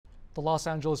The Los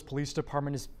Angeles Police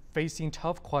Department is facing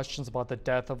tough questions about the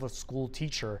death of a school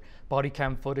teacher. Body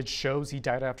cam footage shows he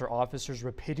died after officers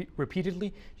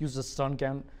repeatedly used a stun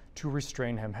gun to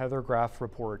restrain him. Heather Graff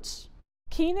reports.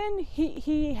 Keenan,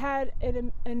 he had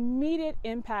an immediate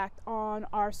impact on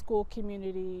our school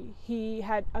community. He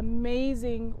had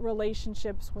amazing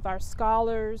relationships with our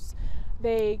scholars.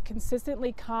 They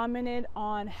consistently commented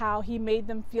on how he made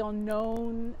them feel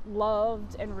known,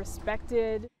 loved, and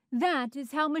respected. That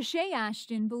is how Michelle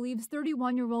Ashton believes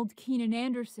 31-year-old Keenan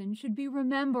Anderson should be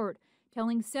remembered,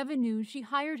 telling 7 News she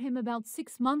hired him about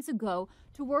 6 months ago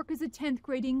to work as a 10th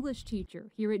grade English teacher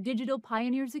here at Digital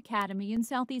Pioneers Academy in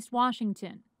Southeast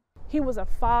Washington. He was a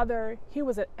father, he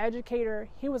was an educator,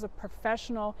 he was a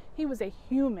professional, he was a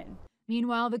human.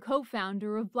 Meanwhile, the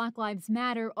co-founder of Black Lives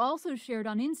Matter also shared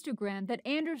on Instagram that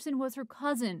Anderson was her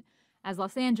cousin, as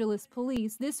Los Angeles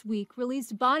police this week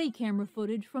released body camera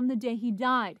footage from the day he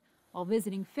died while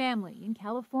visiting family in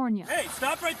California. Hey,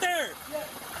 stop right there! Yeah.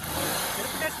 Get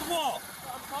up against the wall!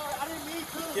 I'm sorry, I didn't mean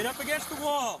to! Get up against the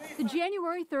wall! The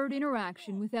January 3rd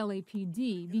interaction with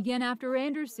LAPD began after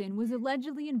Anderson was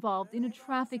allegedly involved in a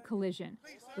traffic collision.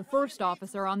 The first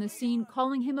officer on the scene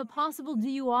calling him a possible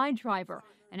DUI driver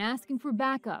and asking for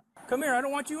backup. Come here, I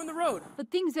don't want you on the road.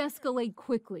 But things escalate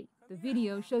quickly. The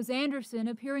video shows Anderson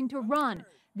appearing to run,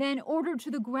 then ordered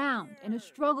to the ground, and a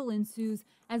struggle ensues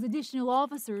as additional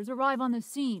officers arrive on the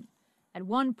scene. At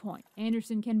one point,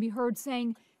 Anderson can be heard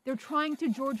saying, "They're trying to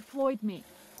George Floyd me."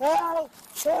 Help!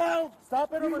 Help!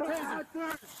 Stop it, I'm gonna tase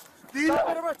you. Stop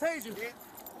it, I'm gonna tase you.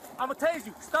 I'm gonna tase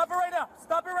you. Stop it right now.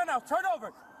 Stop it right now. Turn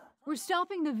over. We're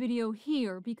stopping the video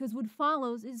here because what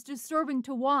follows is disturbing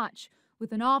to watch,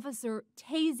 with an officer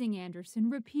tasing Anderson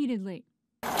repeatedly.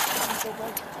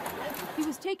 He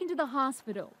was taken to the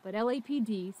hospital, but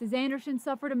LAPD says Anderson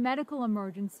suffered a medical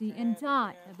emergency and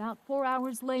died about 4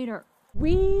 hours later.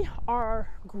 We are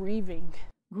grieving.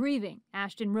 Grieving,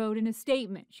 Ashton wrote in a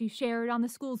statement she shared on the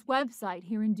school's website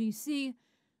here in D.C.,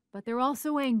 but they're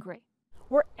also angry.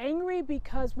 We're angry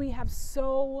because we have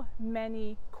so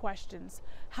many questions.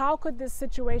 How could this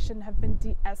situation have been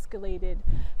de-escalated?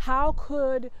 How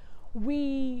could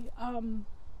we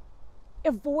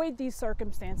avoid these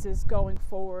circumstances going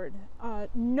forward?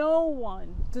 No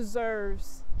one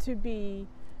deserves to be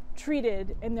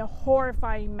treated in the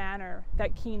horrifying manner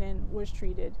that Keenan was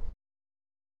treated.